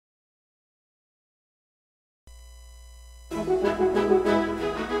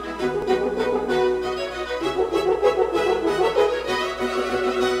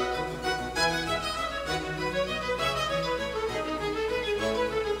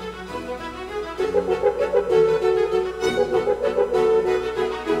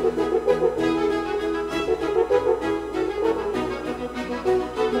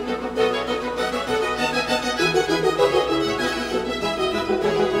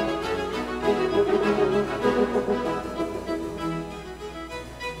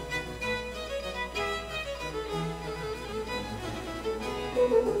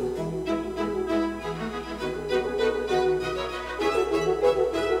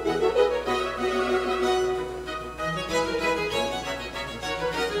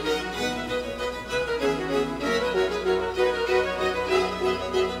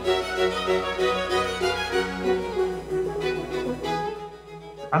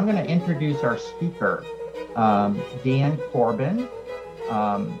I'm going to introduce our speaker, Dan Corbin.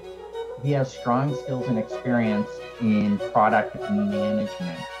 He has strong skills and experience in product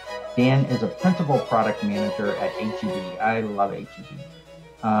management. Dan is a principal product manager at HEB. I love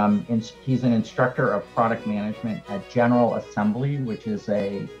HEB. He's an instructor of product management at General Assembly, which is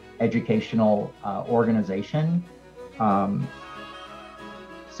a educational organization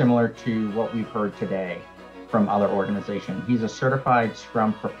similar to what we've heard today from other organizations. He's a certified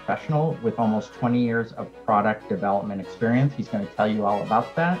Scrum professional with almost 20 years of product development experience. He's going to tell you all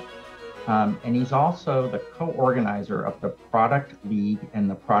about that. And he's also the co-organizer of the Product League and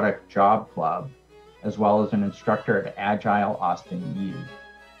the Product Job Club, as well as an instructor at Agile Austin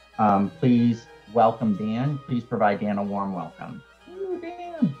U. Please welcome Dan. Please provide Dan a warm welcome. Ooh,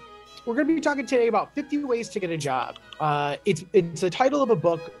 Dan. We're going to be talking today about 50 ways to get a job. It's the title of a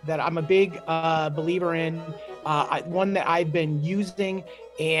book that I'm a big believer in, one that I've been using,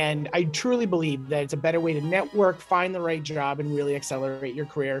 and I truly believe that it's a better way to network, find the right job, and really accelerate your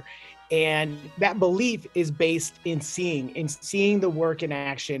career. And that belief is based in seeing the work in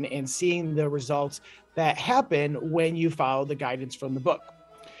action and seeing the results that happen when you follow the guidance from the book.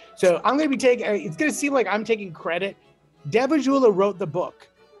 So I'm going to be it's going to seem like I'm taking credit. Dev Ajoula wrote the book.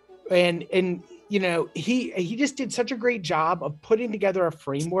 And you know, he just did such a great job of putting together a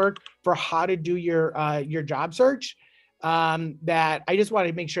framework for how to do your job search that I just want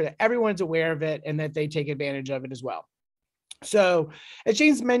to make sure that everyone's aware of it and that they take advantage of it as well. So as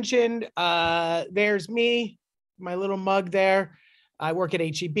James mentioned, there's me, my little mug there. I work at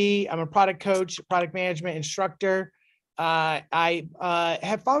HEB. I'm a product coach, product management instructor. I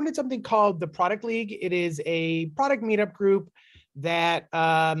have founded something called the Product League. It is a product meetup group that,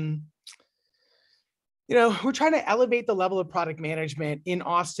 you know, we're trying to elevate the level of product management in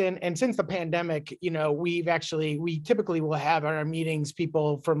Austin. And since the pandemic, you know, we typically will have on our meetings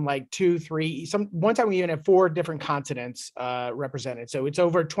people from like 2, 3, one time we even have 4 different continents represented. So it's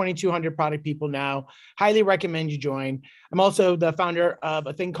over 2,200 product people now. Highly recommend you join. I'm also the founder of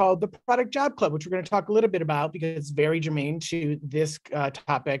a thing called the Product Job Club, which we're going to talk a little bit about because it's very germane to this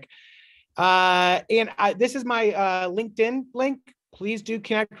topic. This is my LinkedIn link. Please do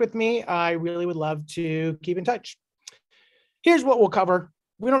connect with me. I really would love to keep in touch. Here's what we'll cover.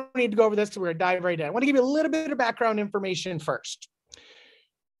 We don't need to go over this, so we're gonna dive right in. I want to give you a little bit of background information first.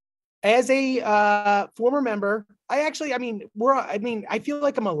 As a former member, I feel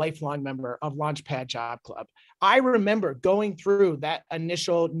like I'm a lifelong member of Launchpad Job Club. I remember going through that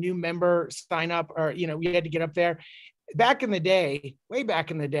initial new member sign up, or, you know, we had to get up there. Back in the day, way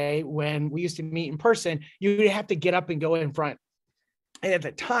back in the day when we used to meet in person, you would have to get up and go in front. And at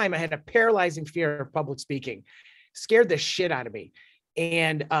the time, I had a paralyzing fear of public speaking, scared the shit out of me.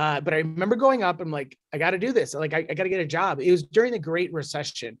 And but I remember going up, I'm like, I got to do this. Like, I got to get a job. It was during the Great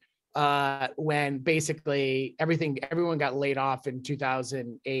Recession when basically everyone got laid off in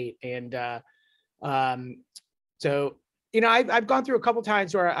 2008. And so, you know, I've gone through a couple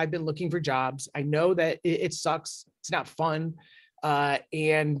times where I've been looking for jobs. I know that it sucks. It's not fun.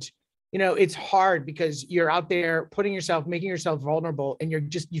 And you know, it's hard because you're out there making yourself vulnerable, and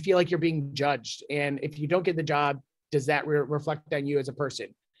you feel like you're being judged. And if you don't get the job, does that reflect on you as a person?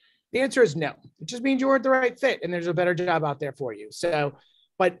 The answer is no. It just means you weren't the right fit and there's a better job out there for you. So,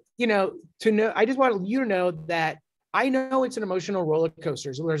 but you know, I just want you to know that I know it's an emotional roller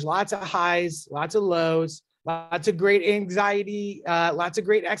coaster. So there's lots of highs, lots of lows, lots of great anxiety, lots of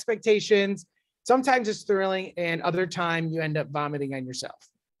great expectations. Sometimes it's thrilling, and other time you end up vomiting on yourself.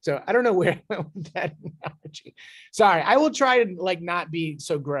 So I don't know where I went with that analogy. Sorry, I will try to like not be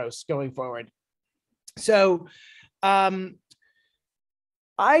so gross going forward. So I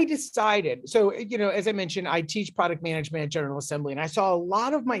I decided, so, as I mentioned, I teach product management at General Assembly, and I saw a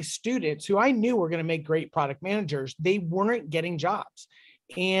lot of my students who I knew were going to make great product managers. They weren't getting jobs.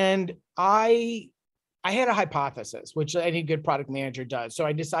 And I had a hypothesis, which any good product manager does. So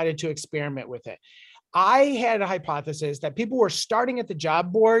I decided to experiment with it. I had a hypothesis that people were starting at the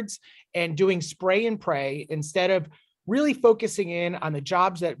job boards and doing spray and pray instead of really focusing in on the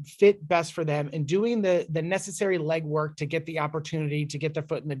jobs that fit best for them and doing the necessary legwork to get the opportunity to get their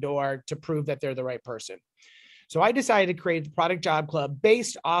foot in the door to prove that they're the right person. So I decided to create the Product Job Club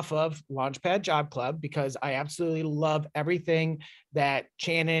based off of Launchpad Job Club because I absolutely love everything that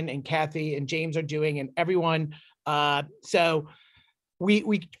Shannon and Kathy and James are doing and everyone. So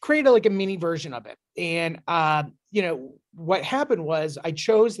we created like a mini version of it. And, what happened was I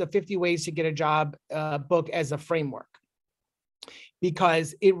chose the 50 Ways to Get a Job book as a framework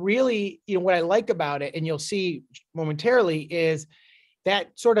because it really, what I like about it, and you'll see momentarily, is that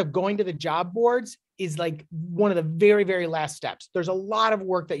sort of going to the job boards is like one of the very, very last steps. There's a lot of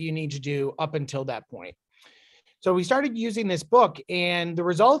work that you need to do up until that point. So we started using this book and the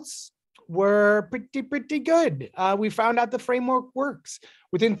results were pretty good. We found out the framework works.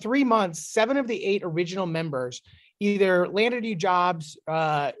 Within 3 months, 7 of the 8 original members either landed new jobs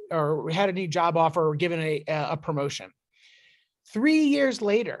or had a new job offer or given a promotion. 3 years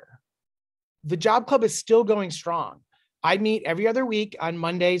later, the job club is still going strong. I meet every other week on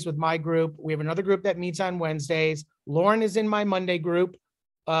Mondays with my group. We have another group that meets on Wednesdays. Lauren is in my Monday group.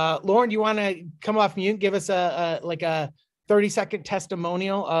 Lauren, do you want to come off mute? Give us a 30-second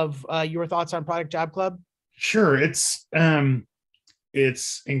testimonial of your thoughts on Product Job Club. Sure. It's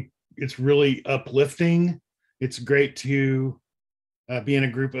really uplifting. It's great to be in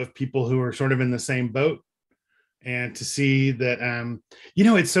a group of people who are sort of in the same boat, and to see that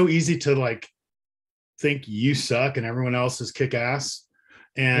it's so easy to think you suck and everyone else is kick ass,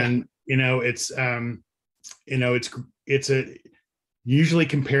 and it's usually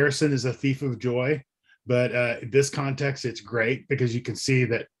comparison is a thief of joy, but in this context it's great because you can see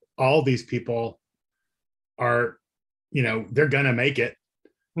that all these people are they're gonna make it.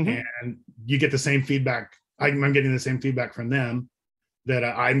 Mm-hmm. And you get the same feedback. I'm getting the same feedback from them that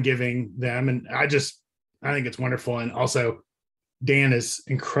I'm giving them, and I think it's wonderful. And also Dan is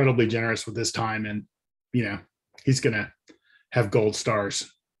incredibly generous with his time, and he's gonna have gold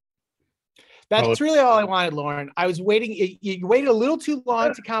stars. That's really all I wanted, Lauren. I was waiting. You waited a little too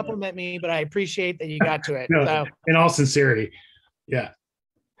long to compliment me, but I appreciate that you got to it. No, so. In all sincerity, yeah.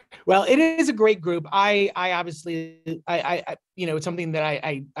 Well, it is a great group. I obviously, it's something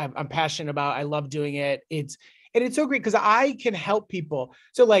that I'm passionate about. I love doing it. It's so great because I can help people.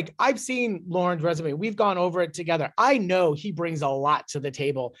 So I've seen Lauren's resume. We've gone over it together. I know he brings a lot to the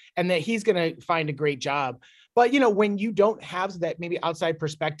table and that he's going to find a great job. But, when you don't have that maybe outside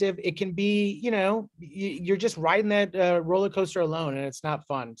perspective, it can be, you're just riding that roller coaster alone and it's not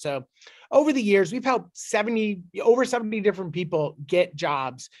fun. So over the years, we've helped over 70 different people get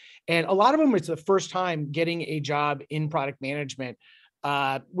jobs. And a lot of them, it's the first time getting a job in product management,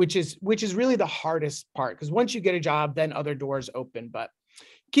 which is really the hardest part. Because once you get a job, then other doors open, but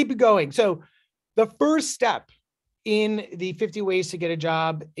keep it going. So the first step in the 50 Ways to Get a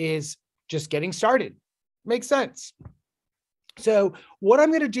Job is just getting started. Makes sense. So what I'm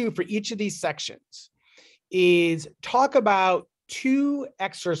going to do for each of these sections is talk about 2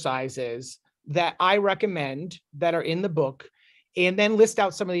 exercises that I recommend that are in the book, and then list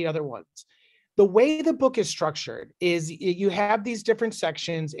out some of the other ones. The way the book is structured is you have these different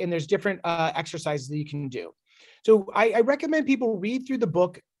sections and there's different exercises that you can do. So I recommend people read through the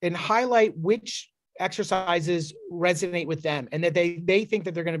book and highlight which exercises resonate with them and that they think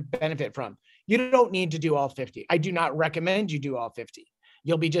that they're going to benefit from. You don't need to do all 50. I do not recommend you do all 50.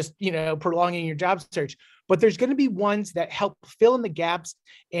 You'll be just, prolonging your job search, but there's going to be ones that help fill in the gaps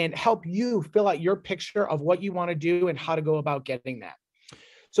and help you fill out your picture of what you want to do and how to go about getting that.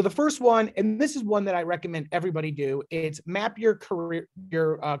 So the first one, and this is one that I recommend everybody do, it's map your career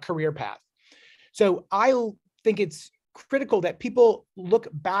path. So I think it's critical that people look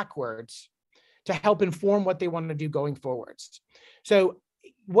backwards to help inform what they want to do going forwards. So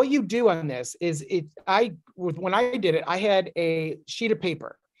what you do on this is when I did it, I had a sheet of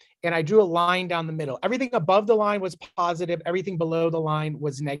paper and I drew a line down the middle. Everything above the line was positive. Everything below the line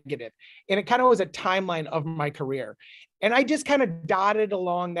was negative. And it kind of was a timeline of my career. And I just kind of dotted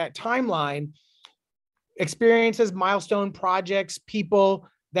along that timeline, experiences, milestone projects, people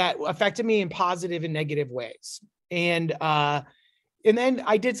that affected me in positive and negative ways. And then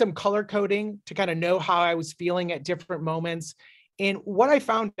I did some color coding to kind of know how I was feeling at different moments. And what I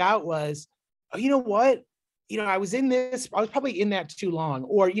found out was, you know what? I was probably in that too long,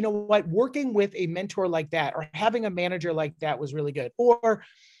 or, working with a mentor like that, or having a manager like that was really good, or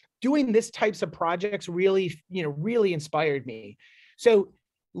doing this types of projects really, really inspired me. So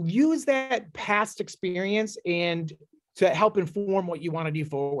use that past experience and to help inform what you want to do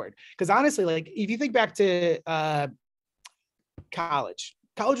forward. Because honestly, like if you think back to college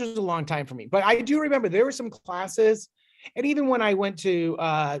was a long time for me, but I do remember there were some classes, and even when I went to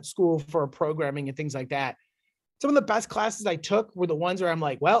school for programming and things like that, some of the best classes I took were the ones where I'm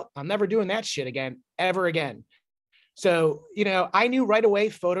like, well, I'm never doing that shit again, ever again. So, I knew right away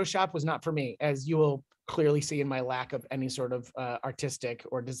Photoshop was not for me, as you will clearly see in my lack of any sort of artistic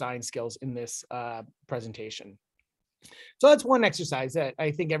or design skills in this presentation. So that's one exercise that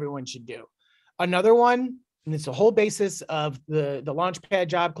I think everyone should do. Another one, and it's the whole basis of the Launchpad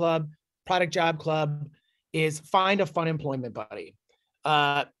Job Club, Product Job Club, is find a fun employment buddy.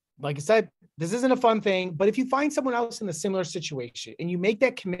 Like I said, this isn't a fun thing, but if you find someone else in a similar situation and you make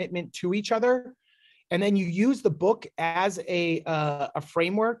that commitment to each other, and then you use the book as a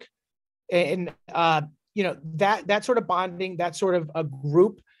framework, and that sort of bonding, that sort of a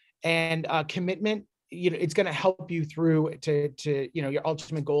group and commitment, it's going to help you through to your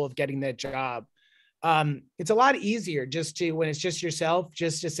ultimate goal of getting that job. It's a lot easier when it's just yourself,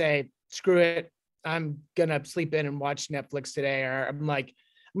 just to say, screw it, I'm gonna sleep in and watch Netflix today, or I'm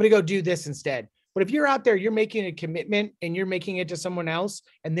gonna go do this instead. But if you're out there, you're making a commitment and you're making it to someone else,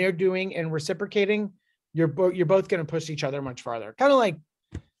 and they're doing and reciprocating, you're both going to push each other much farther. Kind of like,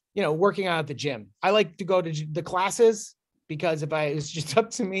 working out at the gym. I like to go to the classes because if it was just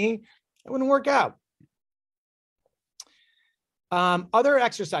up to me, it wouldn't work out. Other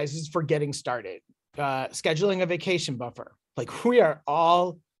exercises for getting started, scheduling a vacation buffer. Like, we are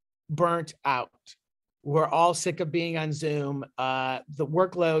all burnt out. We're all sick of being on Zoom. The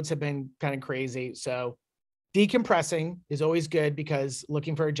workloads have been kind of crazy. So decompressing is always good, because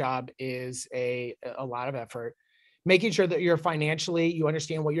looking for a job is a lot of effort. Making sure that you're financially, you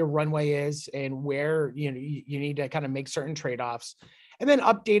understand what your runway is and where you need to kind of make certain trade-offs. And then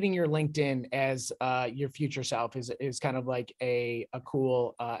updating your LinkedIn as your future self is kind of like a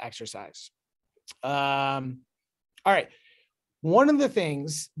cool exercise. All right. One of the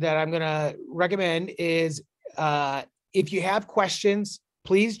things that I'm going to recommend is if you have questions,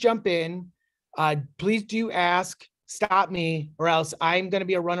 please jump in. Please do ask, stop me, or else I'm going to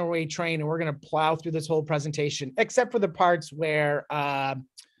be a runaway train and we're going to plow through this whole presentation, except for the parts where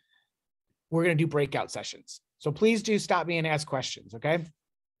we're going to do breakout sessions. So please do stop me and ask questions, okay?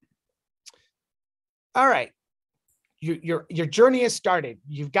 All right. Your journey has started.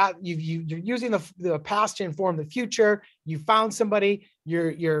 You're using the past to inform the future. You found somebody.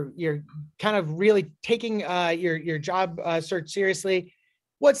 You're kind of really taking your job search seriously.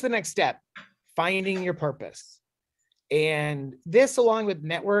 What's the next step? Finding your purpose. And this, along with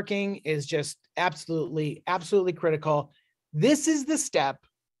networking, is just absolutely critical. This is the step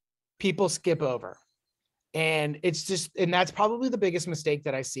people skip over, and that's probably the biggest mistake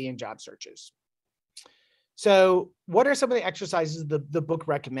that I see in job searches. So what are some of the exercises the book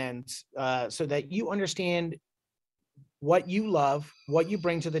recommends so that you understand what you love, what you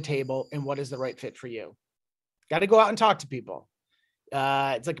bring to the table, and what is the right fit for you? Got to go out and talk to people.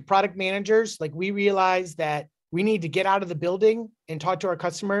 It's like product managers, like we realize that we need to get out of the building and talk to our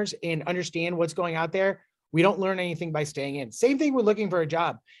customers and understand what's going out there. We don't learn anything by staying in. Same thing with looking for a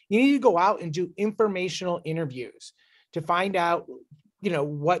job. You need to go out and do informational interviews to find out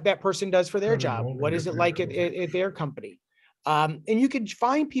what that person does for their job. What is it like at their company? And you can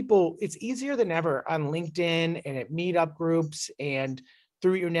find people, it's easier than ever on LinkedIn and at meetup groups and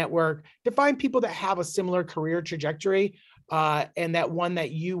through your network to find people that have a similar career trajectory and that one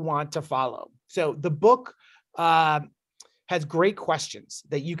that you want to follow. So the book has great questions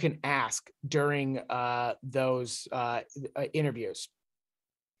that you can ask during those interviews.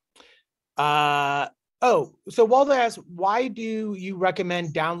 So Waldo asks, why do you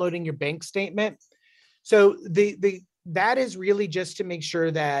recommend downloading your bank statement? So that is really just to make sure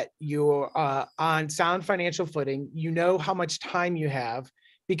that you're on sound financial footing. You know how much time you have,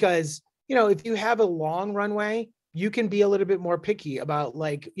 because if you have a long runway, you can be a little bit more picky about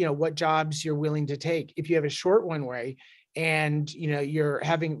what jobs you're willing to take. If you have a short runway and you're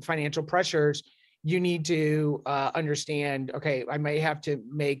having financial pressures, you need to understand, okay, I may have to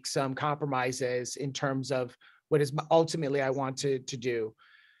make some compromises in terms of what is ultimately I want to do.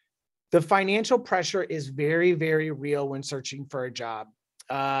 The financial pressure is very, very real when searching for a job.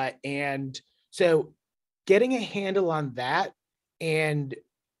 And so getting a handle on that and,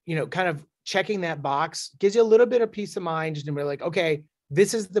 kind of checking that box gives you a little bit of peace of mind, and we're like, okay,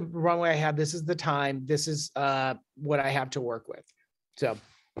 this is the runway I have, this is the time, this is what I have to work with. So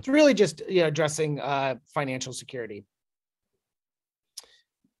it's really just, you know, addressing financial security.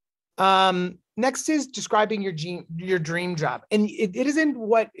 Next is describing your dream job. And it isn't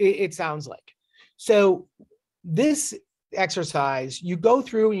what it sounds like. So this exercise, you go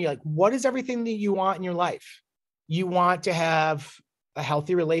through and you're like, what is everything that you want in your life? You want to have a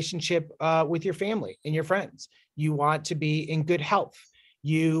healthy relationship with your family and your friends. You want to be in good health.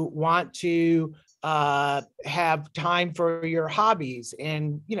 You want to have time for your hobbies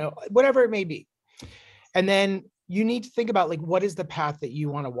and, you know, whatever it may be. And then you need to think about, like, what is the path that you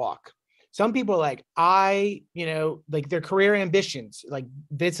want to walk? Some people are like, you know, like their career ambitions, like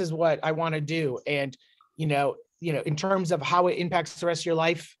this is what I want to do. And, you know, in terms of how it impacts the rest of your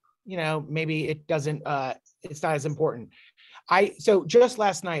life, you know, maybe it doesn't, it's not as important. So just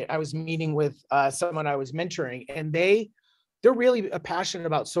last night I was meeting with someone I was mentoring, and they're really passionate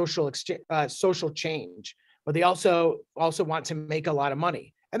about social change, but they also want to make a lot of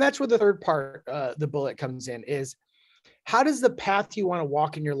money. And that's where the third part, the bullet comes in, is how does the path you want to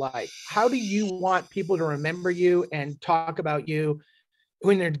walk in your life? How do you want people to remember you and talk about you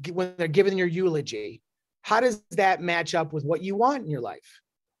when they're giving your eulogy? How does that match up with what you want in your life?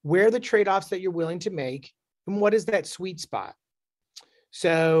 Where are the trade-offs that you're willing to make? And what is that sweet spot?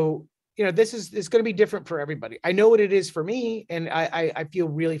 So, you know, this is going to be different for everybody. I know what it is for me, and I feel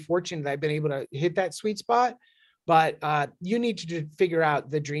really fortunate that I've been able to hit that sweet spot. But you need to figure out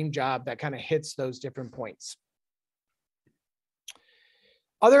the dream job that kind of hits those different points.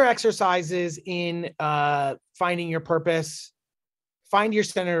 Other exercises in finding your purpose: find your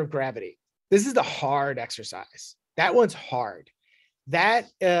center of gravity. This is the hard exercise. That one's hard. That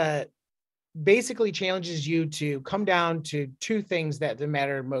basically challenges you to come down to two things that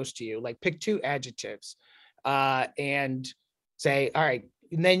matter most to you. Like, pick two adjectives and say, all right.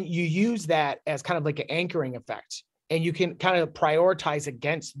 And then you use that as kind of like an anchoring effect. And you can kind of prioritize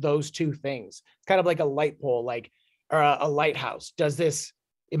against those two things. It's kind of like a light pole, like, or a lighthouse.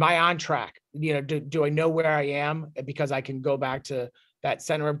 Am I on track? You know, do I know where I am? Because I can go back to that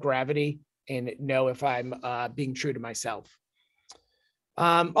center of gravity and know if I'm being true to myself.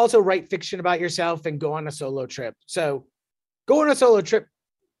 Also, write fiction about yourself and go on a solo trip. So go on a solo trip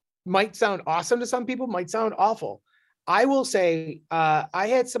might sound awesome to some people, might sound awful. I will say I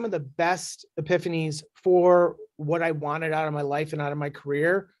had some of the best epiphanies for what I wanted out of my life and out of my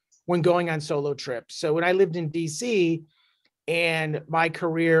career when going on solo trips. So when I lived in DC and my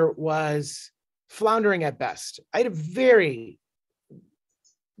career was floundering at best, I had a very,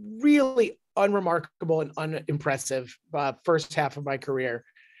 really unremarkable and unimpressive first half of my career.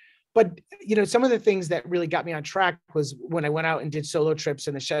 But, you know, some of the things that really got me on track was when I went out and did solo trips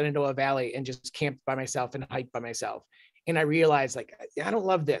in the Shenandoah Valley and just camped by myself and hiked by myself. And I realized, like, I don't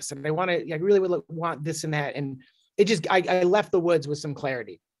love this. And I really would want this and that. And it just, I left the woods with some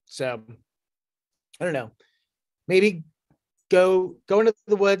clarity. So I don't know, maybe go into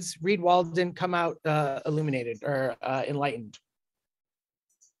the woods, read Walden, come out illuminated or enlightened.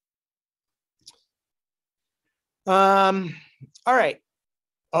 All right.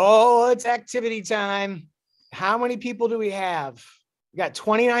 Oh, it's activity time. How many people do we have? We got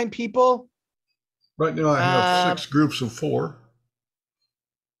 29 people. Right now I have 6 groups of 4.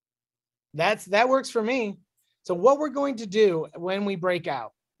 That works for me. So what we're going to do when we break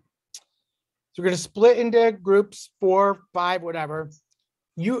out, so we're going to split into groups, 4, 5, whatever.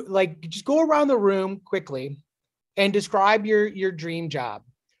 You just go around the room quickly and describe your dream job.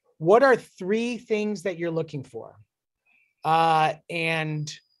 What are 3 things that you're looking for?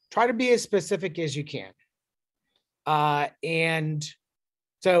 And try to be as specific as you can. And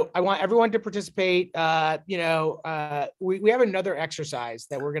so I want everyone to participate. We have another exercise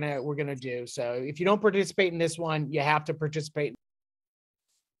that we're gonna do. So if you don't participate in this one, you have to participate.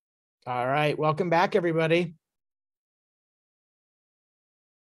 All right, welcome back, everybody.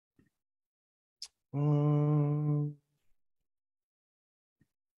 Let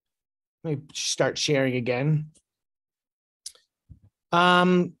me start sharing again.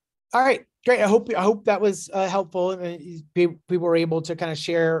 All right, great. I hope that was helpful. People were able to kind of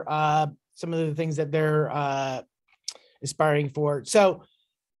share some of the things that they're aspiring for. So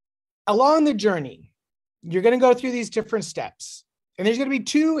along the journey, you're going to go through these different steps, and there's going to be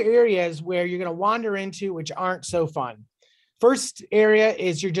 2 areas where you're going to wander into, which aren't so fun. First area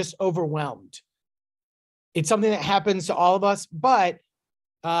is you're just overwhelmed. It's something that happens to all of us, but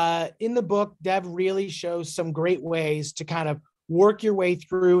in the book, Dev really shows some great ways to kind of work your way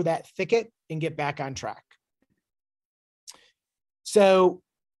through that thicket and get back on track. So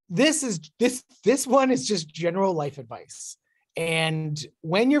this one is just general life advice. And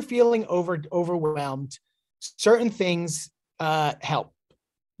when you're feeling overwhelmed, certain things help.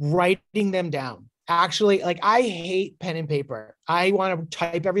 Writing them down. Actually, like, I hate pen and paper. I want to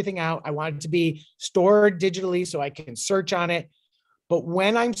type everything out. I want it to be stored digitally so I can search on it. But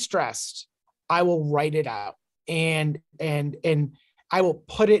when I'm stressed, I will write it out and I will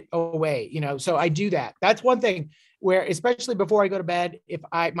put it away, so I do that. That's one thing where, especially before I go to bed, if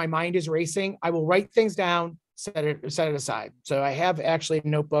my mind is racing, I will write things down, set it aside. So I have actually a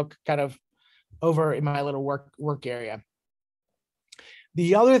notebook kind of over in my little work area.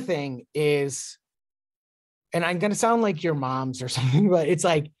 The other thing is, and I'm going to sound like your moms or something, but it's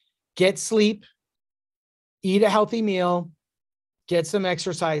like, get sleep, eat a healthy meal, get some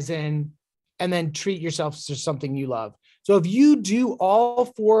exercise in, and then treat yourself to something you love. So if you do all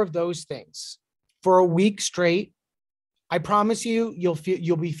 4 of those things for a week straight, I promise you, you'll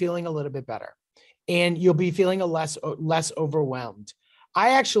be feeling a little bit better, and you'll be feeling less overwhelmed. I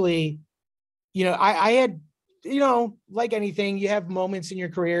actually, I had, like anything, you have moments in your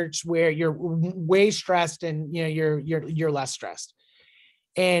career where you're way stressed and, you're less stressed.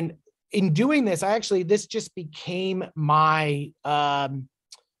 And in doing this, this just became my,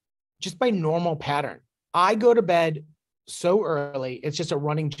 just my normal pattern. I go to bed so early. It's just a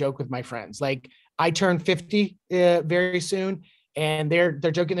running joke with my friends. Like, I turn 50 very soon, and they're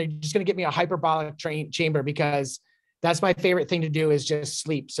joking. They're just going to get me a hyperbolic chamber because that's my favorite thing to do, is just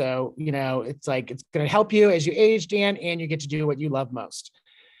sleep. So, it's like, it's going to help you as you age, Dan, and you get to do what you love most.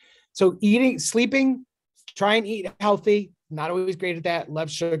 So sleeping, try and eat healthy. Not always great at that.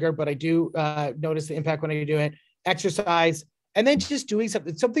 Love sugar, but I do notice the impact when I do it. Exercise, and then just doing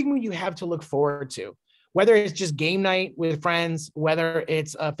something you have to look forward to, whether it's just game night with friends, whether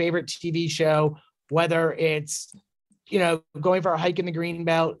it's a favorite TV show, whether it's, going for a hike in the green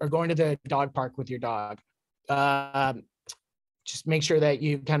belt or going to the dog park with your dog. Just make sure that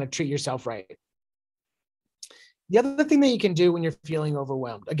you kind of treat yourself right. The other thing that you can do when you're feeling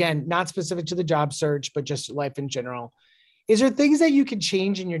overwhelmed, again, not specific to the job search, but just life in general, is there things that you can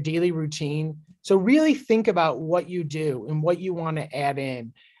change in your daily routine? So really think about what you do and what you want to add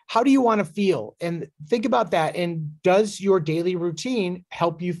in. How do you want to feel? And think about that. And does your daily routine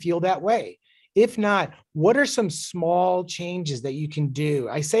help you feel that way? If not, what are some small changes that you can do?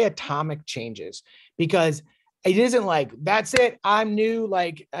 I say atomic changes because it isn't like, that's it, I'm new.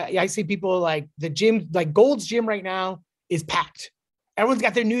 Like, I see people like the gym, like Gold's Gym right now is packed. Everyone's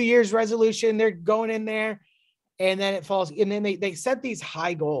got their New Year's resolution. They're going in there, and then it falls. And then they set these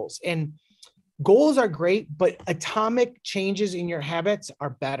high goals, and goals are great, but atomic changes in your habits are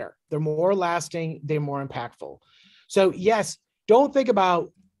better. They're more lasting. They're more impactful. So yes, don't think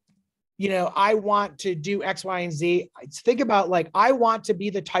about, I want to do X, Y, and Z. Think about, like, I want to be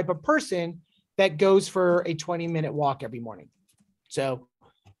the type of person that goes for a 20-minute walk every morning. So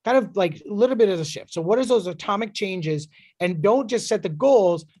kind of like a little bit of a shift. So what is those atomic changes? And don't just set the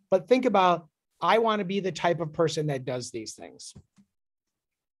goals, but think about, I want to be the type of person that does these things.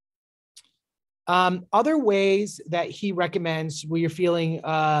 Other ways that he recommends when you're feeling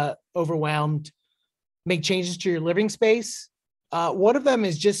overwhelmed, make changes to your living space. One of them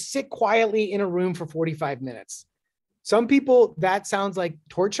is just sit quietly in a room for 45 minutes. Some people, that sounds like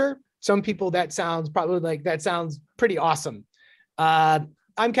torture. Some people, that sounds pretty awesome. I'm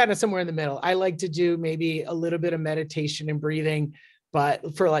kind of somewhere in the middle. I like to do maybe a little bit of meditation and breathing,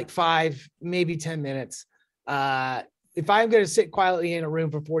 but for like 5, maybe 10 minutes. If I'm going to sit quietly in a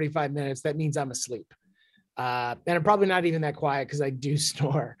room for 45 minutes, that means I'm asleep. And I'm probably not even that quiet because I do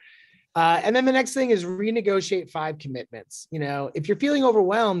snore. And then the next thing is renegotiate 5 commitments. If you're feeling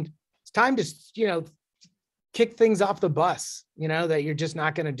overwhelmed, it's time to, kick things off the bus, that you're just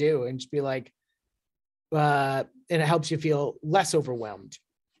not going to do, and just be like, and it helps you feel less overwhelmed.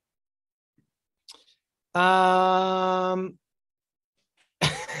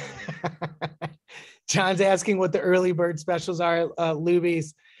 John's asking what the early bird specials are,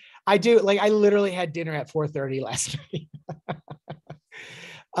 Lubies. I do, I literally had dinner at 4:30 last night.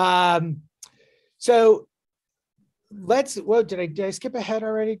 So did I skip ahead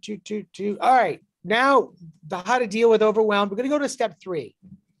already? All right. Now, how to deal with overwhelm. We're going to go to step 3.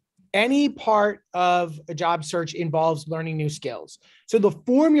 Any part of a job search involves learning new skills. So the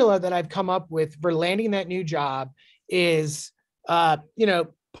formula that I've come up with for landing that new job is,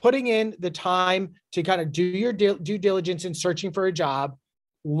 putting in the time to kind of do your due diligence in searching for a job,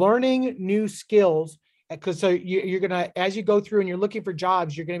 learning new skills. Because so you're going to, as you go through and you're looking for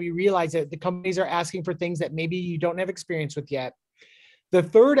jobs, you're going to be realize that the companies are asking for things that maybe you don't have experience with yet. The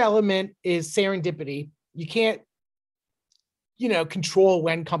third element is serendipity. You can't, control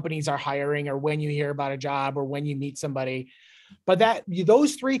when companies are hiring or when you hear about a job or when you meet somebody. but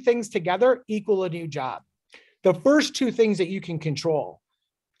those three things together equal a new job. The first two things that you can control,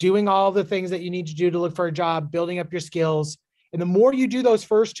 doing all the things that you need to do to look for a job, building up your skills. And the more you do those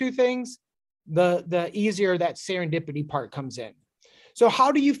first two things, the easier that serendipity part comes in. So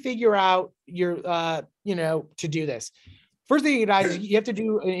how do you figure out your, to do this? First thing you have to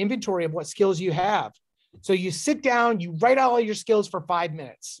do an inventory of what skills you have. So you sit down, you write out all your skills for 5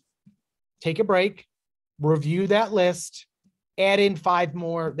 minutes, take a break, review that list, add in 5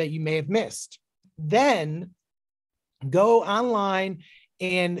 more that you may have missed. Then go online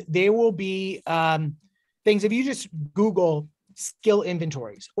and there will be things. If you just Google skill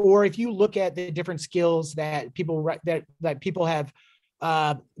inventories, or if you look at the different skills that people that people have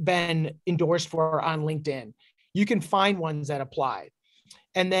been endorsed for on LinkedIn, you can find ones that apply.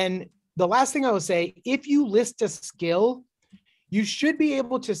 And then the last thing I will say, if you list a skill, you should be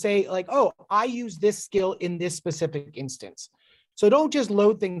able to say like, oh, I use this skill in this specific instance. So don't just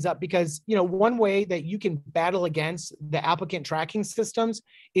load things up, because, one way that you can battle against the applicant tracking systems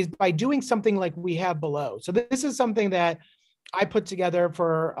is by doing something like we have below. So this is something that I put together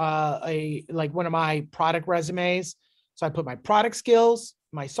for one of my product resumes. So I put my product skills,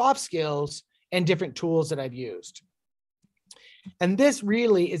 my soft skills, and different tools that I've used. And this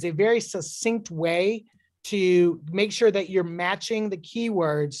really is a very succinct way to make sure that you're matching the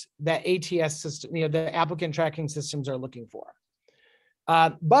keywords that ATS system, the applicant tracking systems are looking for.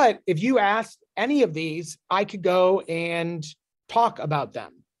 But if you ask any of these, I could go and talk about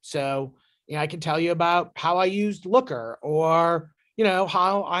them. So, I can tell you about how I used Looker, or,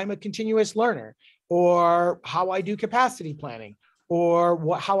 how I'm a continuous learner, or how I do capacity planning,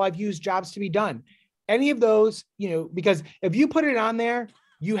 or how I've used jobs to be done. Any of those, because if you put it on there,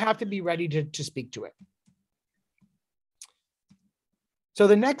 you have to be ready to speak to it. So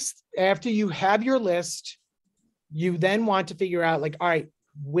the next, after you have your list, you then want to figure out like, all right,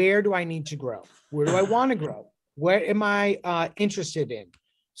 where do I need to grow? Where do I want to grow? Where am I interested in?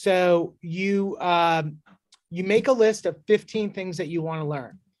 So you make a list of 15 things that you want to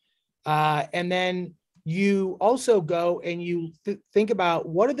learn. And then you also go and you think about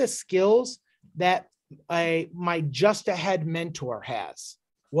what are the skills that my just ahead mentor has.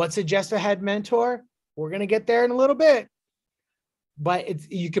 What's a just ahead mentor? We're going to get there in a little bit, but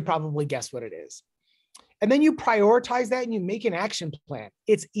you could probably guess what it is. And then you prioritize that and you make an action plan.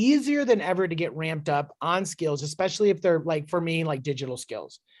 It's easier than ever to get ramped up on skills, especially if they're like, for me, like digital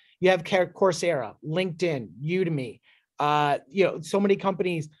skills. You have Coursera, LinkedIn, Udemy, so many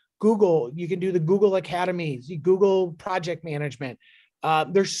companies, Google, you can do the Google Academies, Google Project Management.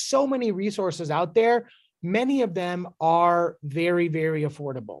 There's so many resources out there. Many of them are very, very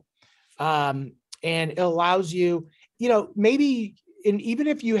affordable. And it allows you, maybe, and even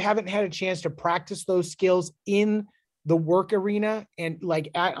if you haven't had a chance to practice those skills in the work arena and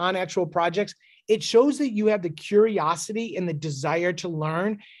like on actual projects, it shows that you have the curiosity and the desire to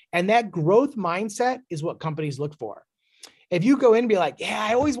learn. And that growth mindset is what companies look for. If you go in and be like, yeah,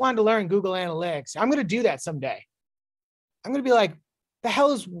 I always wanted to learn Google Analytics, I'm going to do that someday. I'm going to be like,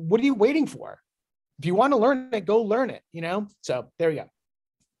 what are you waiting for? If you want to learn it, go learn it, So there you go.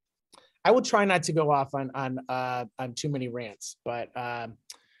 I will try not to go off on too many rants, but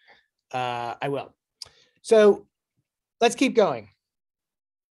I will. So let's keep going.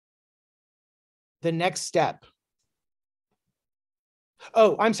 The next step.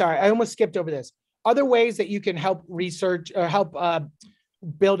 Oh, I'm sorry. I almost skipped over this. Other ways that you can help research or help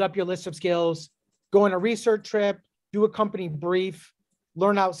build up your list of skills: go on a research trip, do a company brief,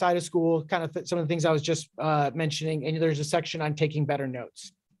 learn outside of school, kind of some of the things I was just mentioning. And there's a section on taking better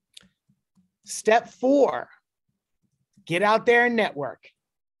notes. Step 4, get out there and network.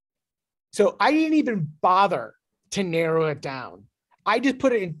 So I didn't even bother to narrow it down. I just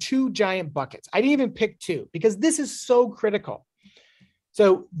put it in 2 giant buckets. I didn't even pick 2 because this is so critical.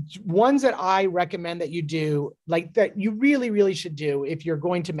 So ones that I recommend that you do, like that you really, really should do if you're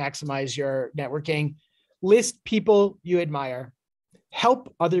going to maximize your networking: list people you admire,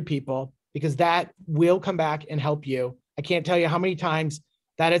 help other people, because that will come back and help you. I can't tell you how many times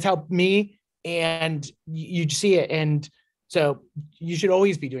that has helped me, and you see it. And so you should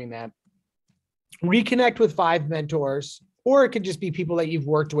always be doing that. Reconnect with 5 mentors, or it could just be people that you've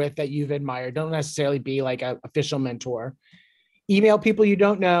worked with that you've admired. Don't necessarily be like an official mentor. Email people you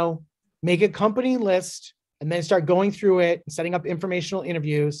don't know, make a company list, and then start going through it and setting up informational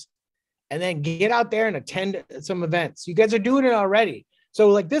interviews, and then get out there and attend some events. You guys are doing it already. So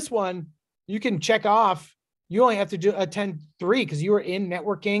like this one, you can check off. You only have to attend 3 because you were in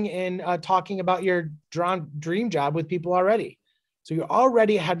networking and talking about your dream job with people already. So you're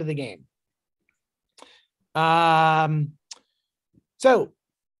already ahead of the game. So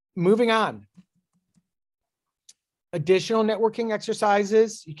moving on. Additional networking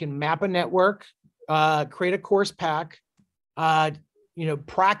exercises. You can map a network, create a course pack,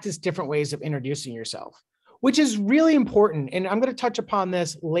 practice different ways of introducing yourself, which is really important. And I'm going to touch upon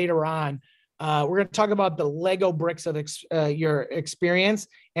this later on. We're going to talk about the Lego bricks of your experience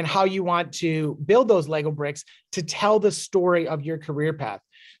and how you want to build those Lego bricks to tell the story of your career path.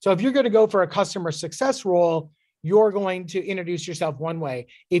 So if you're going to go for a customer success role, you're going to introduce yourself one way.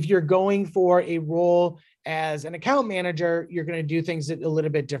 If you're going for a role as an account manager, you're going to do things a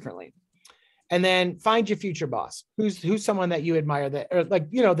little bit differently. And then find your future boss. Who's someone that you admire, that, or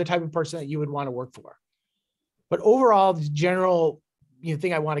the type of person that you would want to work for. But overall, the general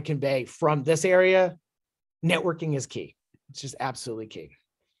thing I want to convey from this area, networking is key. It's just absolutely key,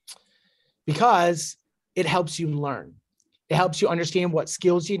 because it helps you learn. It helps you understand what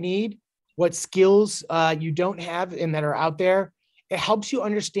skills you need, what skills you don't have and that are out there. It helps you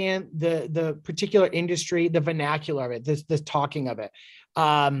understand the particular industry, the vernacular of it, this talking of it.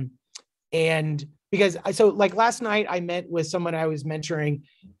 And because like last night I met with someone I was mentoring,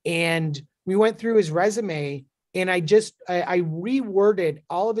 and we went through his resume, and I reworded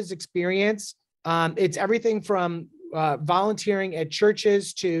all of his experience. It's everything from volunteering at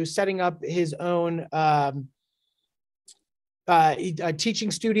churches to setting up his own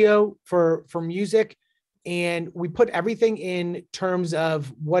teaching studio for music. And we put everything in terms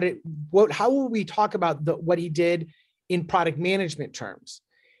of how will we talk about what he did in product management terms.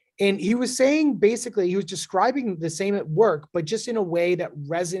 And he was saying, basically, he was describing the same at work, but just in a way that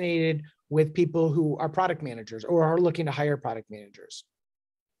resonated with people who are product managers or are looking to hire product managers.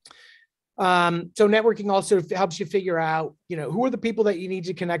 So networking also helps you figure out, who are the people that you need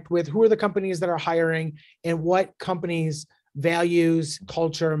to connect with, who are the companies that are hiring, and what companies' values,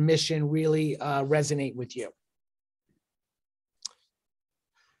 culture, mission really resonate with you.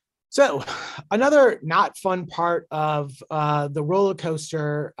 So another not fun part of the roller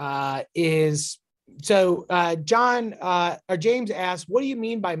coaster is, James asked, what do you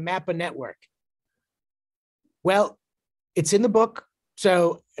mean by map a network? Well, it's in the book.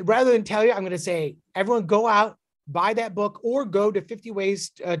 So rather than tell you, I'm going to say, everyone go out, buy that book, or go to 50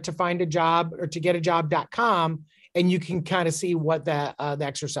 ways to find a job or to get a job.com, and you can kind of see what the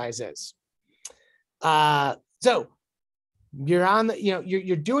exercise is. So you're on the,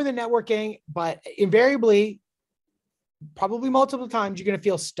 you're doing the networking, but invariably, probably multiple times, you're going to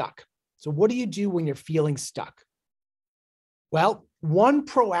feel stuck. So what do you do when you're feeling stuck? Well, one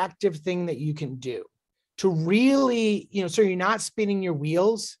proactive thing that you can do to really, so you're not spinning your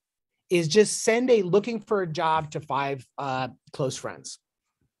wheels, is just send a looking for a job to 5 close friends.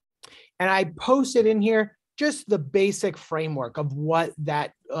 And I posted in here just the basic framework of what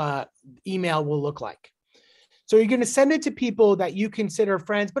that email will look like. So you're going to send it to people that you consider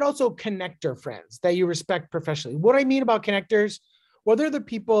friends, but also connector friends that you respect professionally. What I mean about connectors, well, they're the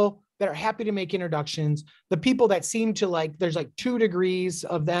people that are happy to make introductions, the people that seem to there's 2 degrees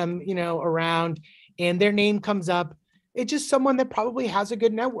of them, around, and their name comes up. It's just someone that probably has a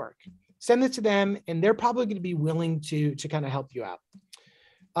good network. Send it to them, and they're probably going to be willing to kind of help you out.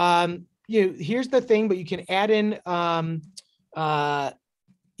 Here's the thing, but you can add in,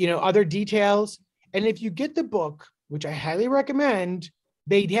 other details. And if you get the book, which I highly recommend,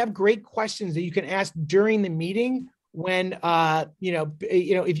 they have great questions that you can ask during the meeting when,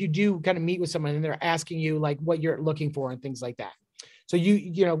 if you do kind of meet with someone and they're asking you what you're looking for and things like that. So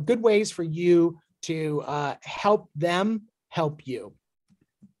good ways for you to help them help you.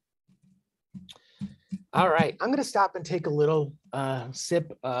 All right, I'm going to stop and take a little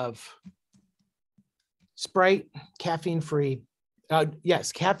sip of Sprite, caffeine-free.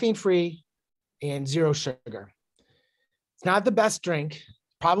 Yes, caffeine-free and 0 sugar. It's not the best drink.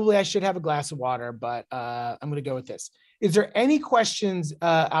 Probably I should have a glass of water, but I'm going to go with this. Is there any questions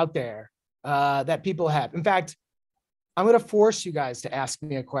out there that people have? In fact, I'm going to force you guys to ask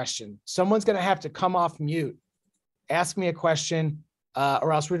me a question. Someone's going to have to come off mute, ask me a question,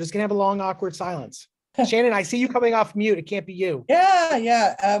 or else we're just going to have a long, awkward silence. Shannon, I see you coming off mute. It can't be you.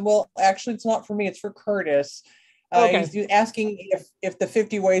 Yeah. Well, actually, it's not for me. It's for Curtis. Okay. He's asking if the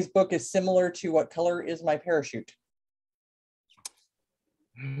 50 Ways book is similar to What Color Is My Parachute?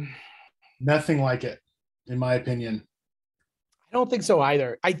 Nothing like it, in my opinion. I don't think so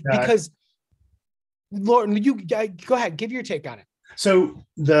either. Because, Lauren, you go ahead, give your take on it. So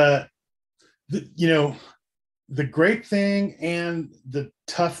the great thing and the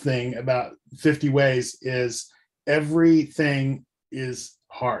tough thing about 50 Ways is everything is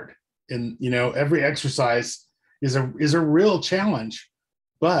hard, and every exercise is a real challenge.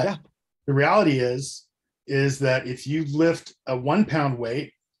 But the reality is is that if you lift a 1 pound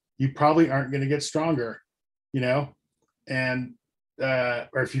weight, you probably aren't going to get stronger, and or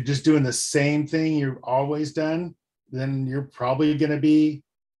if you're just doing the same thing you've always done, then you're probably going to be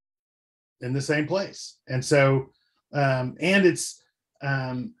in the same place. And so, and it's,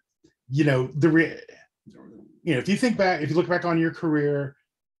 if you look back on your career,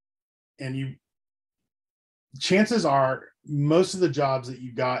 and chances are most of the jobs that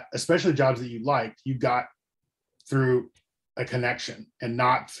you got, especially jobs that you liked, you got through a connection and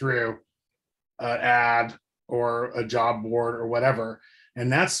not through an ad or a job board or whatever.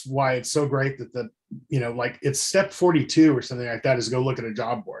 And that's why it's so great that it's step 42 or something like that is go look at a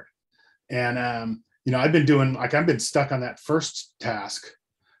job board. And, I've been stuck on that first task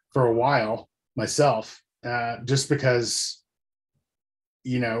for a while myself, just because,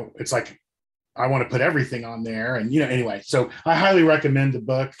 it's like, I want to put everything on there. And, anyway, so I highly recommend the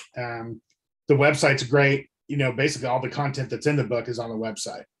book. The website's great. Basically all the content that's in the book is on the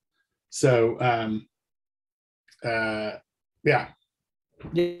website. So, yeah.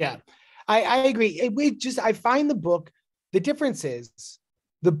 Yeah, I agree. I find the book, the difference is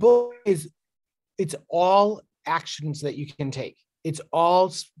the book it's all actions that you can take. It's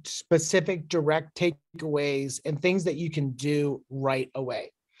all specific, direct takeaways and things that you can do right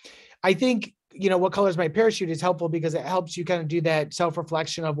away. I think, What Color is My Parachute is helpful because it helps you kind of do that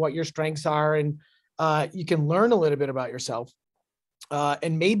self-reflection of what your strengths are. And you can learn a little bit about yourself.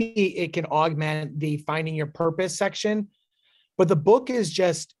 And maybe it can augment the finding your purpose section. But the book is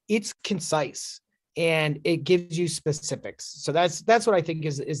it's concise and it gives you specifics. So that's what I think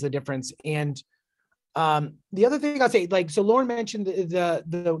is the difference. And the other thing I'll say, so Lauren mentioned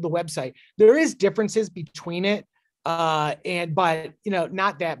the website. There is differences between it, but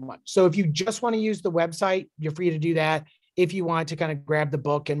not that much. So if you just want to use the website, you're free to do that. If you want to kind of grab the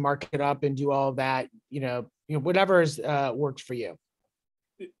book and mark it up and do all of that, whatever works for you.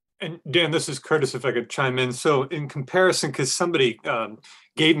 And Dan, this is Curtis, if I could chime in. So in comparison, because somebody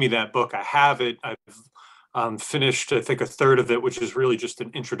gave me that book, I have it. I've finished, I think, a third of it, which is really just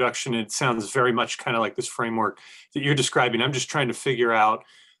an introduction. It sounds very much kind of like this framework that you're describing. I'm just trying to figure out,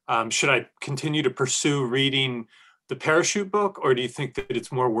 should I continue to pursue reading the Parachute book, or do you think that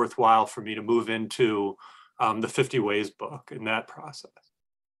it's more worthwhile for me to move into the 50 Ways book in that process?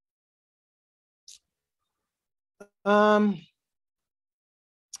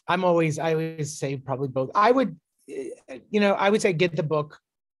 I always say probably both. I would say get the book,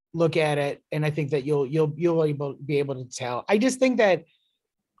 look at it, and I think that you'll be able to tell. I just think that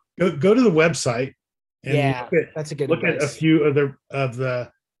go to the website and that's a good look advice. at a few of the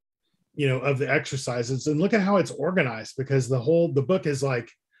exercises and look at how it's organized, because the book is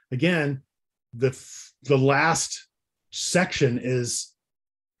like, again, the last section is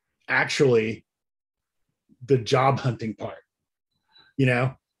actually the job hunting part,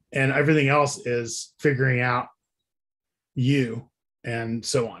 and everything else is figuring out you and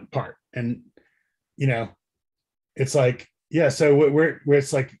so on part. And, it's like, so where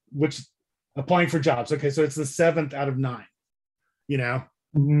it's like, which applying for jobs. Okay. So it's the 7th out of 9,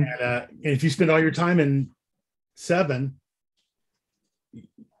 Mm-hmm. and if you spend all your time in 7,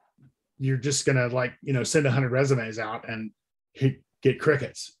 you're just going to send 100 resumes out and get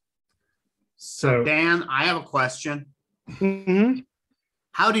crickets. So Dan, I have a question. Mm-hmm.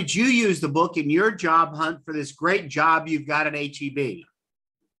 How did you use the book in your job hunt for this great job you've got at HEB?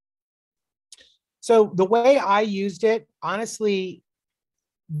 So the way I used it, honestly,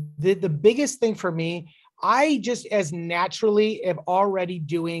 the biggest thing for me, I just as naturally am already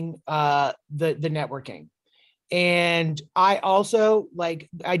doing the networking. And I also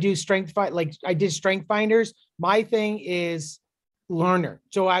I do I did strength finders. My thing is learner.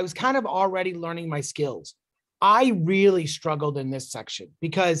 So I was kind of already learning my skills. I really struggled in this section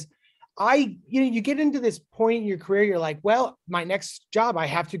because you get into this point in your career, you're like, well, my next job, I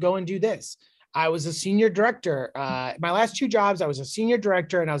have to go and do this. I was a senior director. My last 2 jobs, I was a senior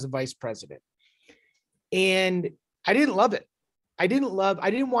director and I was a vice president. And I didn't love it. I didn't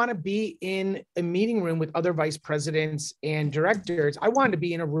want to be in a meeting room with other vice presidents and directors. I wanted to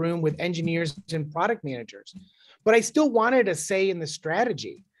be in a room with engineers and product managers, but I still wanted a say in the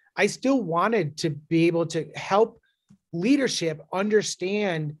strategy. I still wanted to be able to help leadership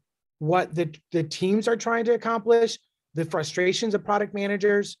understand what the teams are trying to accomplish, the frustrations of product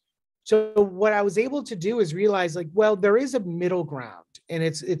managers. So what I was able to do is realize there is a middle ground, and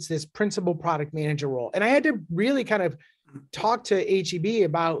it's this principal product manager role. And I had to really kind of talk to HEB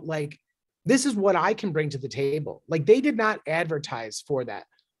about this is what I can bring to the table. They did not advertise for that,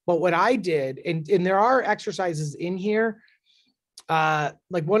 but what I did, and there are exercises in here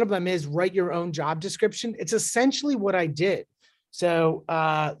like one of them is write your own job description. It's essentially what I did. So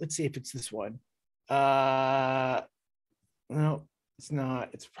let's see if it's this one. No, it's not.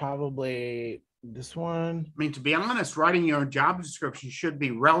 It's probably this one. I mean, to be honest, writing your own job description should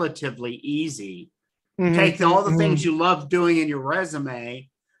be relatively easy. Mhm, Take all the mhm. things you love doing in your resume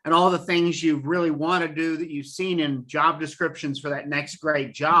and all the things you really want to do that you've seen in job descriptions for that next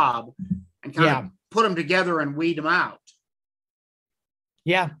great job, and kind of put them together and weed them out.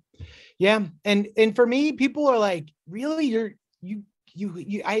 Yeah. And for me, people are like, really, you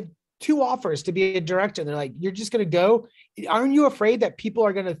I had 2 offers to be a director. They're like, you're just going to go. Aren't you afraid that people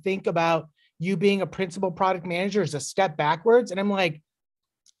are going to think about you being a principal product manager as a step backwards? And I'm like,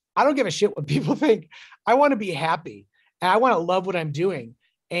 I don't give a shit what people think. I want to be happy and I want to love what I'm doing.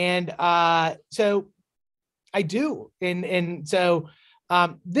 And so I do. And so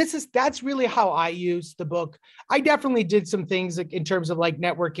that's really how I use the book. I definitely did some things in terms of like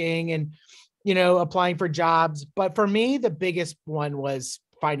networking and, applying for jobs. But for me, the biggest one was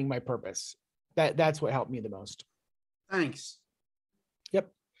finding my purpose. That's what helped me the most. Thanks. Yep.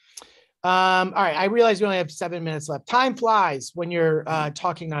 All right. I realize we only have 7 minutes left. Time flies when you're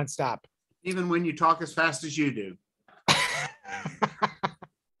talking nonstop. Even when you talk as fast as you do.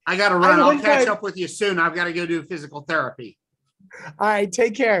 I got to run. I'll catch up with you soon. I've got to go do physical therapy. All right.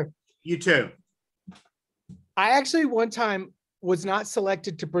 Take care. You too. I actually one time was not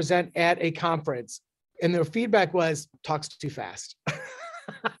selected to present at a conference, and their feedback was talks too fast.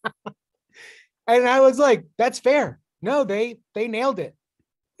 And I was like, that's fair. No, they nailed it.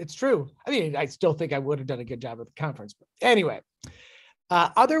 It's true. I mean, I still think I would have done a good job at the conference. But anyway,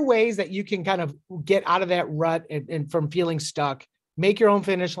 other ways that you can kind of get out of that rut and from feeling stuck, make your own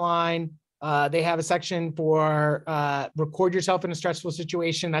finish line. They have a section for record yourself in a stressful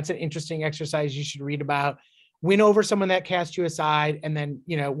situation. That's an interesting exercise you should read about. Win over someone that cast you aside, and then,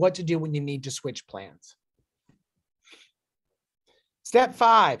 what to do when you need to switch plans. Step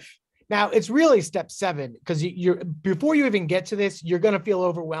 5. Now it's really step 7, because before you even get to this, you're going to feel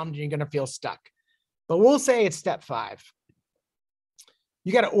overwhelmed and you're going to feel stuck. But we'll say it's step 5.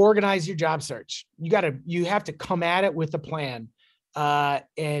 You got to organize your job search. You have to come at it with a plan.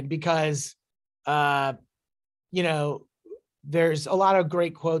 And because, there's a lot of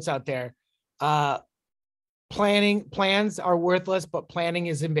great quotes out there. Plans are worthless, but planning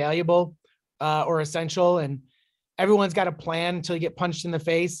is invaluable, or essential. And everyone's got a plan until you get punched in the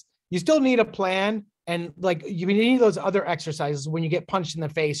face. You still need a plan. And like, you need those other exercises when you get punched in the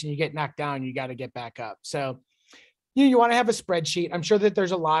face and you get knocked down, you got to get back up. So, you want to have a spreadsheet. I'm sure that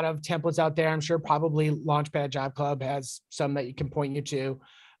there's a lot of templates out there. I'm sure probably Launchpad Job Club has some that you can point you to.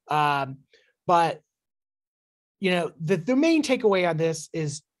 But, the main takeaway on this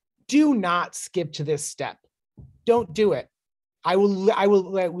is do not skip to this step. Don't do it. I will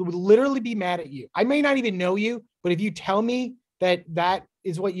literally be mad at you. I may not even know you, but if you tell me that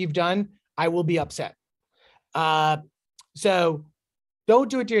is what you've done, I will be upset. So don't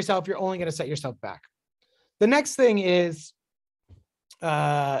do it to yourself. You're only going to set yourself back. The next thing is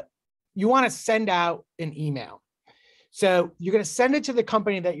you want to send out an email. So you're going to send it to the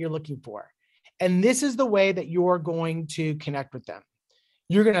company that you're looking for. And this is the way that you're going to connect with them.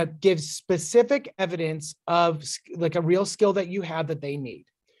 You're going to give specific evidence of like a real skill that you have that they need.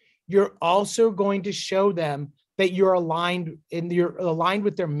 You're also going to show them that you're aligned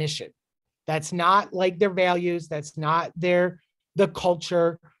with their mission. That's not like their values. That's not the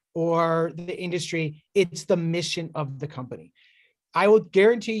culture or the industry. It's the mission of the company. I will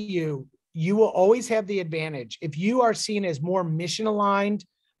guarantee you will always have the advantage. If you are seen as more mission aligned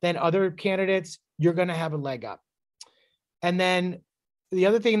than other candidates, you're going to have a leg up. And then the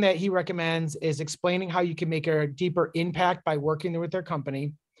other thing that he recommends is explaining how you can make a deeper impact by working with their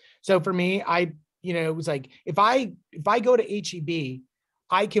company. So for me, it was like, if I go to HEB,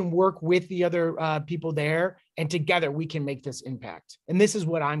 I can work with the other people there, and together we can make this impact. And this is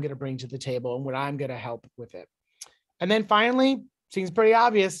what I'm going to bring to the table and what I'm going to help with it. And then finally, seems pretty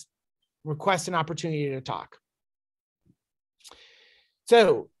obvious, request an opportunity to talk.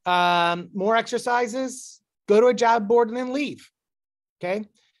 So more exercises, go to a job board and then leave. Okay.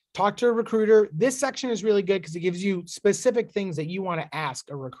 Talk to a recruiter. This section is really good because it gives you specific things that you want to ask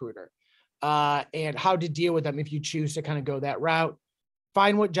a recruiter and how to deal with them if you choose to kind of go that route.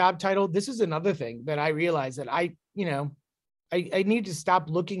 Find what job title. This is another thing that I realized that I need to stop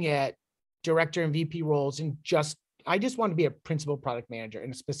looking at director and VP roles and I just want to be a principal product manager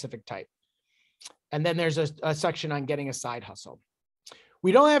in a specific type. And then there's a section on getting a side hustle.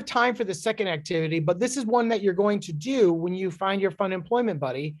 We don't have time for the second activity, but this is one that you're going to do when you find your fun employment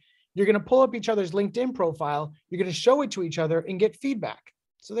buddy. You're going to pull up each other's LinkedIn profile. You're going to show it to each other and get feedback.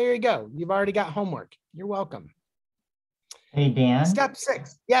 So there you go. You've already got homework. You're welcome. Hey, Dan. Step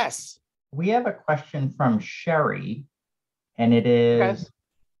 6. Yes. We have a question from Sherry, and it is,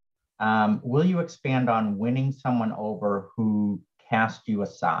 will you expand on winning someone over who cast you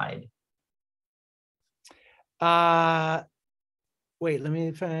aside? Wait, let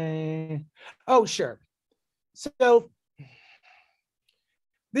me find. Oh, sure. So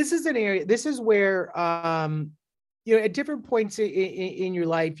this is an area, this is where, at different points in your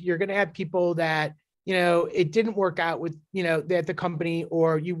life, you're going to have people that, it didn't work out with, at the company,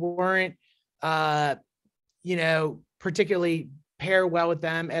 or you weren't, particularly pair well with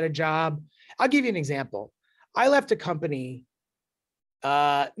them at a job. I'll give you an example. I left a company,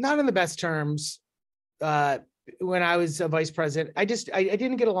 not on the best terms, when I was a vice president. I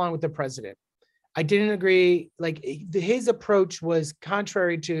didn't get along with the president. I didn't agree. Like, his approach was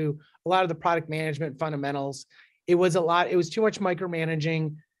contrary to a lot of the product management fundamentals. It was too much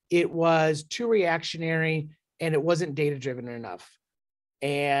micromanaging. It was too reactionary, and it wasn't data-driven enough.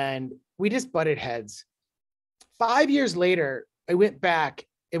 And we just butted heads. 5 years later, I went back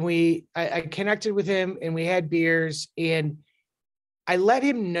and I connected with him, and we had beers, and I let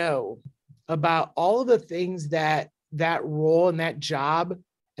him know about all of the things that role and that job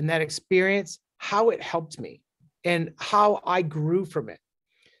and that experience, how it helped me and how I grew from it.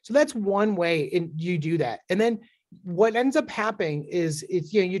 So that's one way you do that. And then what ends up happening is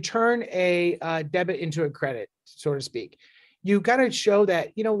you turn a debit into a credit, so to speak. You got to show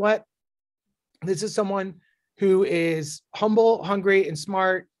that, this is someone who is humble, hungry, and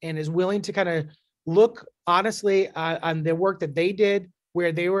smart, and is willing to kind of look honestly on the work that they did,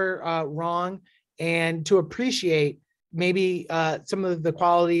 where they were wrong, and to appreciate maybe some of the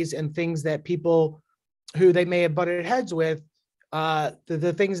qualities and things that people who they may have butted heads with,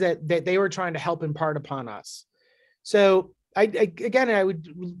 the things that they were trying to help impart upon us. So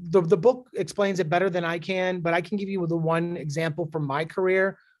the book explains it better than I can, but I can give you the one example from my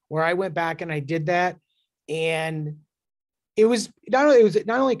career where I went back and I did that. And it was not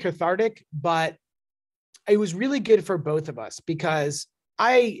only cathartic, but it was really good for both of us, because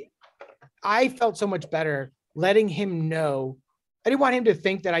I felt so much better letting him know. I didn't want him to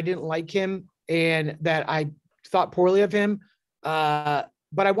think that I didn't like him and that I thought poorly of him. But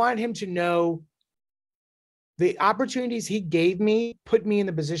I wanted him to know the opportunities he gave me put me in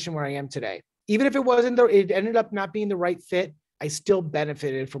the position where I am today. Even if it ended up not being the right fit, I still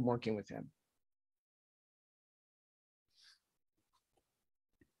benefited from working with him.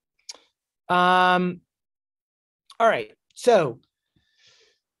 All right. So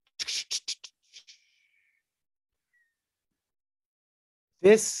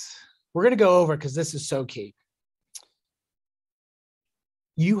we're going to go over, because this is so key.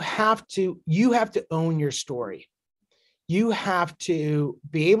 You have to own your story. You have to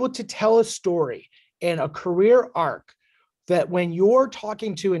be able to tell a story and a career arc that when you're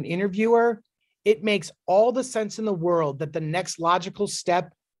talking to an interviewer, it makes all the sense in the world that the next logical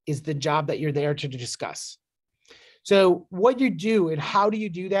step is the job that you're there to discuss. So what you do and how do you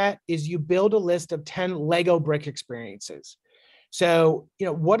do that is you build a list of 10 Lego brick experiences. So,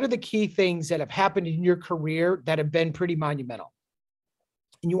 what are the key things that have happened in your career that have been pretty monumental?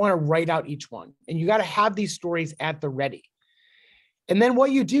 And you want to write out each one. And you got to have these stories at the ready. And then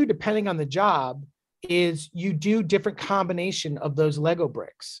what you do, depending on the job, is you do different combination of those Lego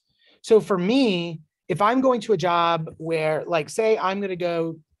bricks. So for me, if I'm going to a job where, like, say I'm going to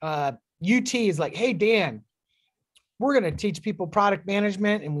go, UT is like, hey, Dan, we're going to teach people product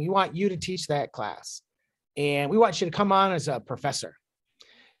management, and we want you to teach that class. And we want you to come on as a professor.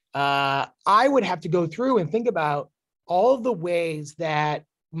 I would have to go through and think about all of the ways that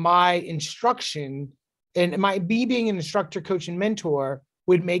my instruction and me being an instructor, coach, and mentor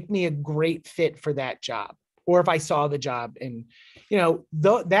would make me a great fit for that job. Or if I saw the job, and,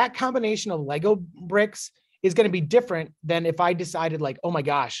 that combination of Lego bricks is going to be different than if I decided, like, oh my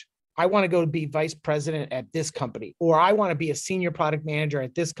gosh, I want to go be vice president at this company, or I want to be a senior product manager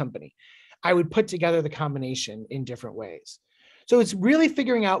at this company. I would put together the combination in different ways. So it's really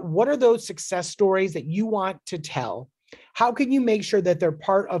figuring out what are those success stories that you want to tell. How can you make sure that they're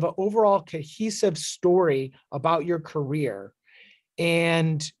part of an overall cohesive story about your career?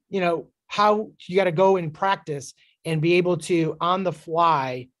 And, how you got to go and practice and be able to, on the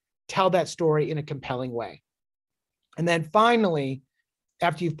fly, tell that story in a compelling way. And then finally,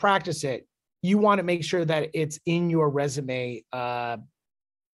 after you've practiced it, you want to make sure that it's in your resume.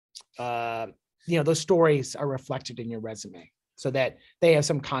 Those stories are reflected in your resume so that they have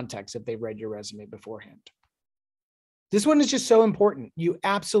some context if they've read your resume beforehand. This one is just so important. You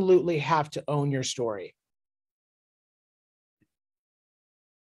absolutely have to own your story.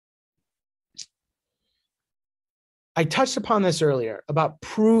 I touched upon this earlier about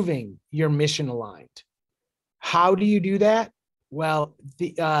proving you're mission aligned. How do you do that? Well,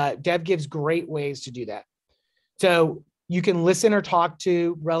 Dev gives great ways to do that. So you can listen or talk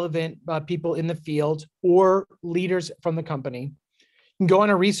to relevant people in the field or leaders from the company. You can go on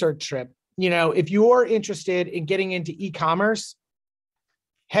a research trip. You know, if you're interested in getting into e-commerce,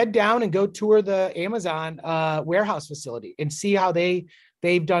 head down and go tour the Amazon warehouse facility and see how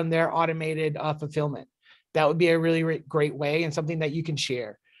they've done their automated fulfillment. That would be a really great way and something that you can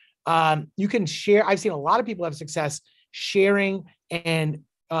share. You can share. I've seen a lot of people have success sharing and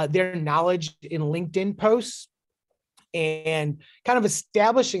their knowledge in LinkedIn posts and kind of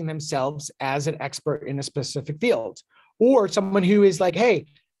establishing themselves as an expert in a specific field, or someone who is like, hey,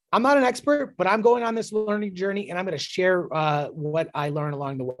 I'm not an expert, but I'm going on this learning journey and I'm going to share what I learned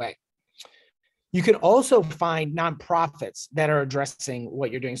along the way. You can also find nonprofits that are addressing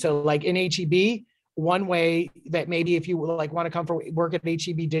what you're doing. So like in HEB, one way that maybe if you like want to come for work at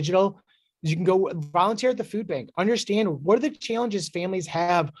HEB Digital is you can go volunteer at the food bank, understand what are the challenges families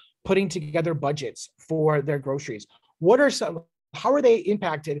have putting together budgets for their groceries. How are they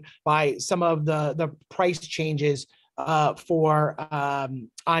impacted by some of the price changes for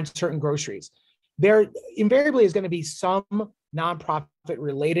on certain groceries? There invariably is going to be some nonprofit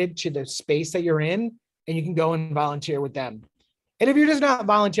related to the space that you're in, and you can go and volunteer with them. And if you're just not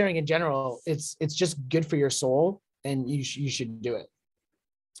volunteering in general, it's just good for your soul, and you should do it.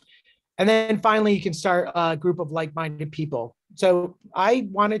 And then finally, you can start a group of like-minded people. So I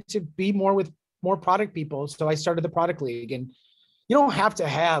wanted to be with more product people, so I started the Product League. And you don't have to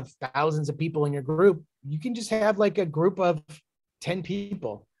have thousands of people in your group. You can just have like a group of 10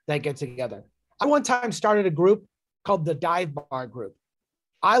 people that get together. I one time started a group called the Dive Bar Group.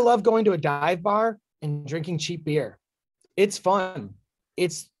 I love going to a dive bar and drinking cheap beer. It's fun.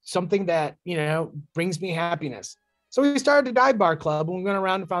 It's something that, you know, brings me happiness. So we started a dive bar club and we went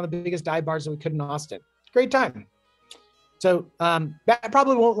around and found the biggest dive bars that we could in Austin. Great time. So that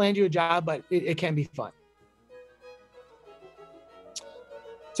probably won't land you a job, but it can be fun.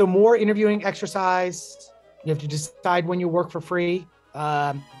 So more interviewing exercise. You have to decide when you work for free.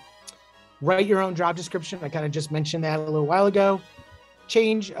 Write your own job description. I kind of just mentioned that a little while ago.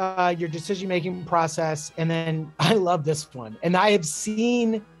 Change your decision-making process. And then I love this one. And I have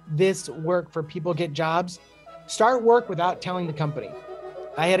seen this work for people get jobs. Start work without telling the company.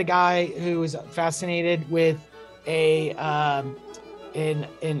 I had a guy who was fascinated with an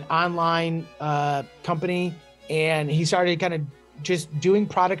online company, and he started kind of just doing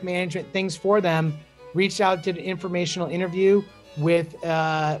product management things for them, reached out, did an informational interview with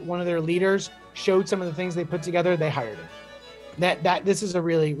one of their leaders, showed some of the things they put together, they hired him. This is a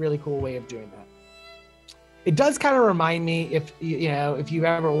really, really cool way of doing that. It does kind of remind me, if you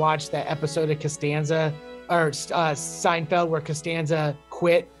ever watched that episode of Costanza or Seinfeld where Costanza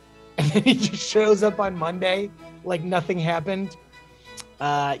quit and then he just shows up on Monday like nothing happened.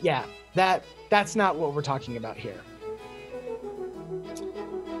 Yeah, that's not what we're talking about here.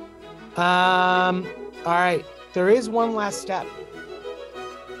 All right, there is one last step.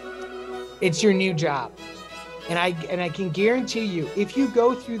 It's your new job. And I can guarantee you, if you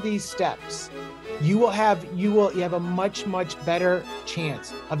go through these steps, you have a much, much better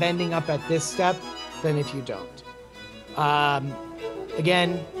chance of ending up at this step than if you don't.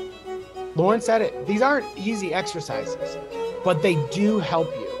 Again, Lauren said it, these aren't easy exercises, but they do help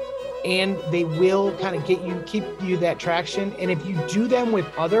you. And they will kind of keep you that traction. And if you do them with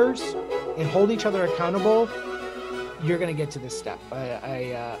others and hold each other accountable, you're going to get to this step.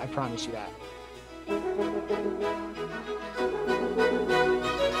 I promise you that.